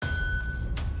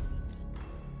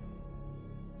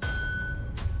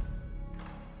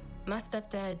My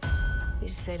stepdad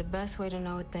used to say the best way to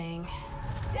know a thing,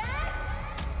 Dad,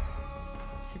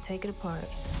 is to take it apart,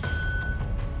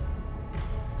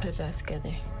 put it back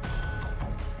together.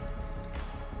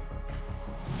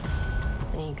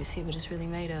 Then you can see what it's really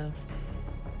made of.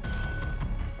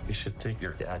 You should take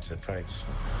your dad's advice.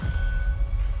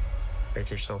 Break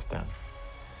yourself down.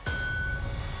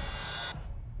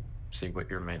 See what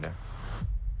you're made of.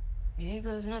 Here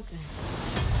goes nothing.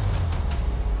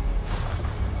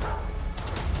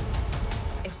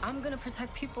 If I'm gonna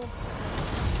protect people,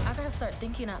 I gotta start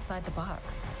thinking outside the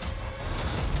box.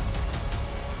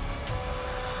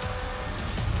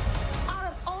 Out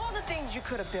of all the things you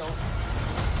could have built,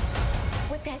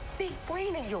 with that big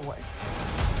brain of yours,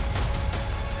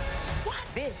 why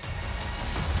this?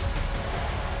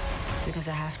 Because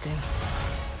I have to.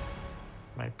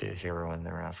 Might be a hero in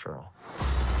there after all.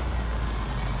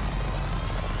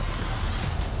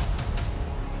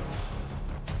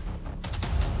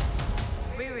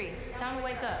 Riri, time to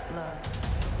wake up,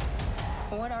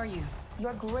 love. What are you?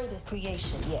 Your greatest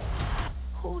creation yet.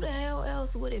 Who the hell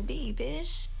else would it be,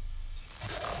 bitch?